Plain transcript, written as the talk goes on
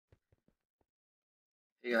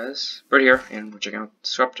Hey guys, Bert here, and we're checking out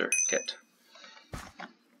Disruptor Kit.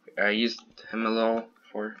 I used him a little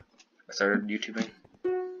before I started YouTubing.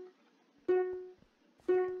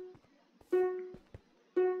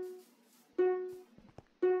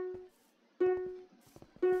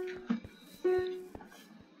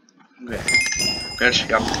 Okay, you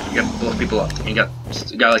got to blow people up. And you got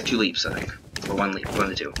like 2 leaps, I think, or 1 leap, 1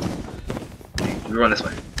 to 2. You run this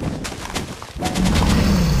way.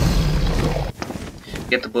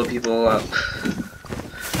 Get to blow people up.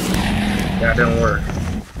 That didn't work.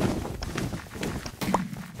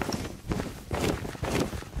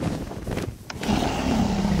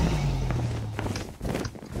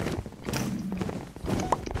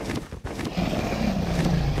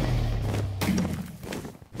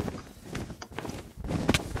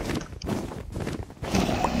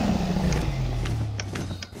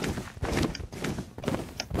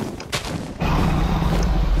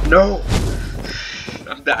 No!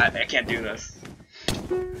 I'm bad. I can't do this.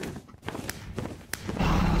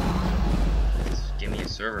 Just give me a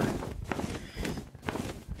server.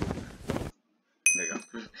 There you go.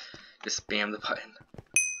 Just spam the button.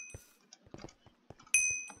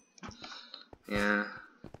 Yeah.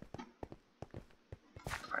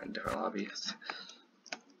 Find different lobbies.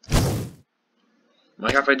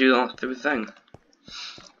 Like if I do the thing.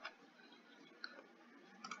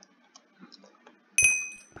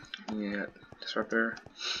 Yeah, Disruptor.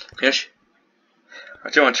 Finish. I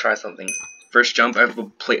just want to try something. First jump, I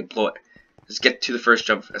will blow it. Just get to the first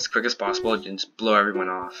jump as quick as possible and just blow everyone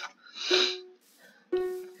off. I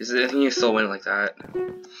think you still win like that.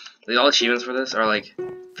 Like, all achievements for this are like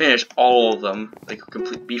finish all of them, like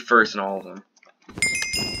be first in all of them.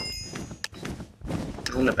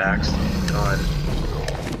 In the backs. God.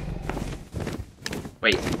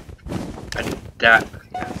 Wait. That.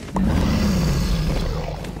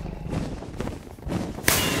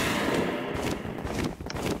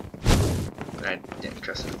 I didn't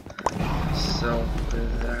trust him. So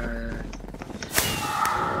that.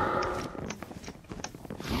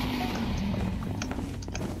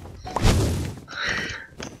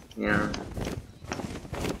 Yeah.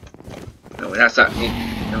 No, that's not me.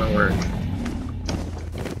 That won't work.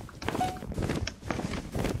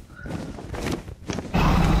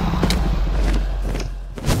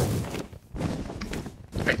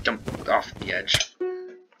 I jumped off the edge.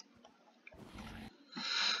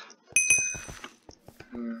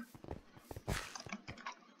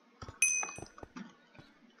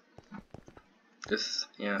 Just,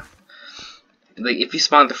 yeah. Like, if you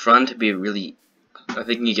spawn at the front, it'd be really. I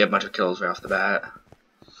think you get a bunch of kills right off the bat.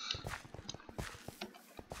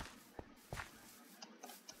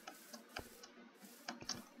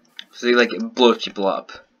 So, like, it blows people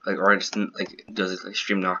up. Like, or it just, like, does it, like,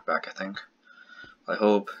 extreme knockback, I think. I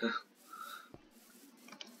hope.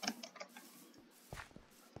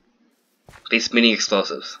 Base mini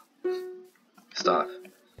explosives. Stop.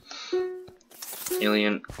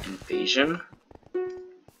 Alien invasion.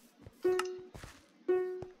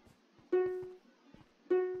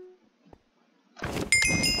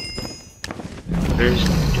 There's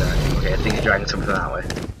the dragon. Okay, I think the dragon's coming from that way.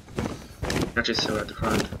 Not just so at the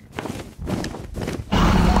front.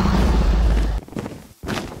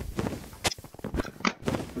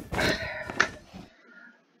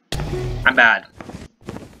 I'm bad.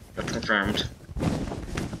 That's confirmed.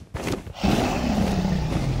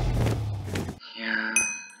 Yeah,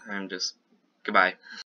 I'm just. Goodbye.